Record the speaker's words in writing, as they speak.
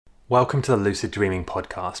Welcome to the Lucid Dreaming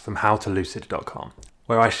podcast from howtolucid.com,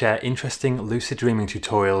 where I share interesting lucid dreaming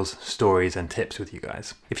tutorials, stories, and tips with you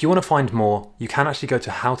guys. If you want to find more, you can actually go to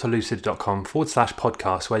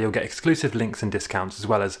howtolucid.com/podcast, where you'll get exclusive links and discounts, as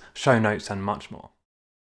well as show notes and much more.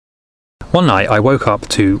 One night I woke up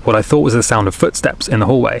to what I thought was the sound of footsteps in the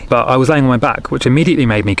hallway, but I was laying on my back, which immediately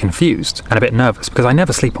made me confused and a bit nervous because I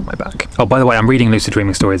never sleep on my back. Oh, by the way, I'm reading lucid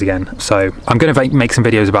dreaming stories again, so I'm going to make some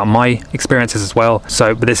videos about my experiences as well,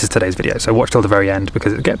 but this is today's video, so watch till the very end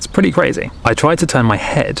because it gets pretty crazy. I tried to turn my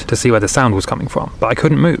head to see where the sound was coming from, but I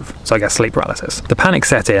couldn't move, so I guess sleep paralysis. The panic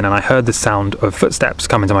set in and I heard the sound of footsteps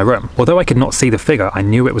come into my room. Although I could not see the figure, I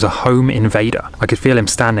knew it was a home invader. I could feel him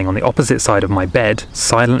standing on the opposite side of my bed,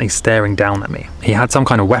 silently staring down at me. He had some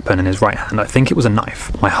kind of weapon in his right hand. I think it was a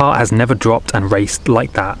knife. My heart has never dropped and raced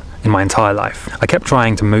like that in my entire life. I kept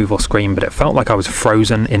trying to move or scream, but it felt like I was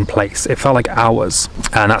frozen in place. It felt like hours.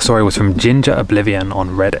 And that story was from Ginger Oblivion on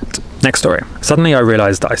Reddit. Next story. Suddenly I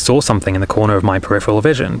realized that I saw something in the corner of my peripheral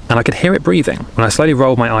vision, and I could hear it breathing. When I slowly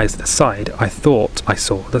rolled my eyes to the side, I thought I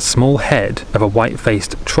saw the small head of a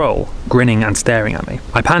white-faced troll grinning and staring at me.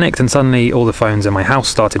 I panicked, and suddenly all the phones in my house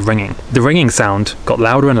started ringing. The ringing sound got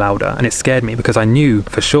louder and louder, and it scared me because I knew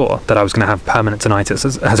for sure that I was going to have permanent tinnitus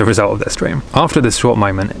as a result of this dream. After this short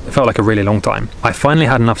moment, it felt like a really long time, I finally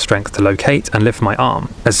had enough strength to locate and lift my arm.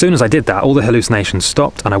 As soon as I did that, all the hallucinations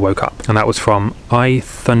stopped and I woke up. And that was from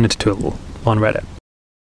iThundertool on Reddit.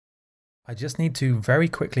 I just need to very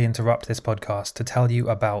quickly interrupt this podcast to tell you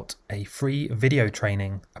about a free video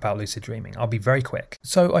training about lucid dreaming. I'll be very quick.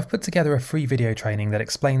 So I've put together a free video training that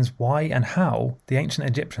explains why and how the ancient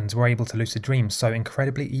Egyptians were able to lucid dream so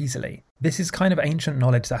incredibly easily. This is kind of ancient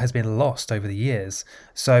knowledge that has been lost over the years.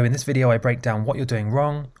 So in this video, I break down what you're doing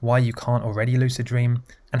wrong, why you can't already lucid dream,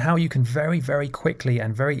 and how you can very, very quickly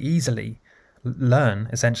and very easily learn,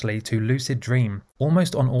 essentially, to lucid dream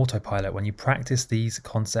almost on autopilot when you practice these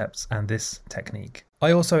concepts and this technique.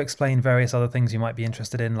 I also explain various other things you might be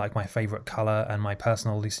interested in, like my favorite color and my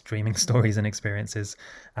personal lucid dreaming stories and experiences,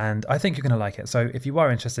 and I think you're going to like it. So if you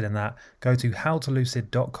are interested in that, go to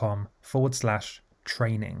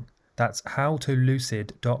howtolucid.com/training. That's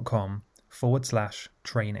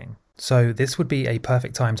howtolucid.com/training. So this would be a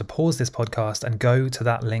perfect time to pause this podcast and go to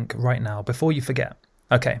that link right now before you forget.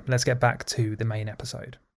 Okay, let's get back to the main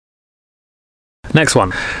episode. Next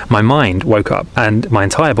one. My mind woke up and my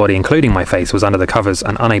entire body, including my face, was under the covers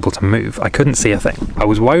and unable to move. I couldn't see a thing. I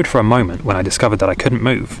was worried for a moment when I discovered that I couldn't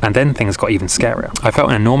move, and then things got even scarier. I felt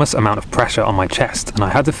an enormous amount of pressure on my chest, and I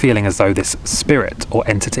had the feeling as though this spirit or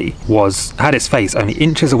entity had its face only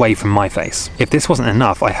inches away from my face. If this wasn't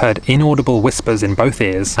enough, I heard inaudible whispers in both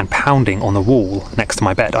ears and pounding on the wall next to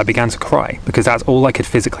my bed. I began to cry because that's all I could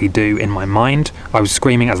physically do in my mind. I was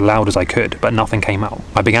screaming as loud as I could, but nothing came out.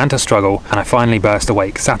 I began to struggle, and I finally burst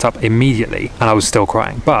awake, sat up immediately, and I was still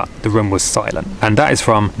crying, but the room was silent. And that is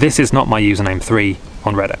from This Is Not My Username 3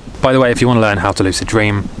 on Reddit. By the way, if you want to learn how to lucid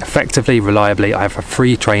dream effectively, reliably, I have a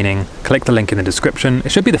free training. Click the link in the description.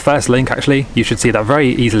 It should be the first link, actually. You should see that very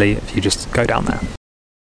easily if you just go down there.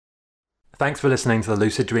 Thanks for listening to the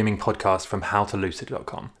Lucid Dreaming podcast from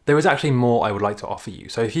howtolucid.com. There is actually more I would like to offer you.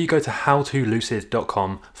 So if you go to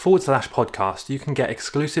howtolucid.com/podcast, you can get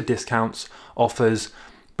exclusive discounts, offers,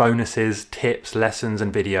 bonuses, tips, lessons,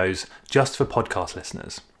 and videos just for podcast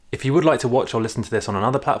listeners. If you would like to watch or listen to this on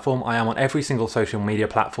another platform, I am on every single social media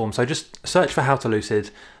platform, so just search for How to Lucid.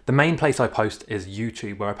 The main place I post is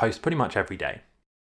YouTube, where I post pretty much every day.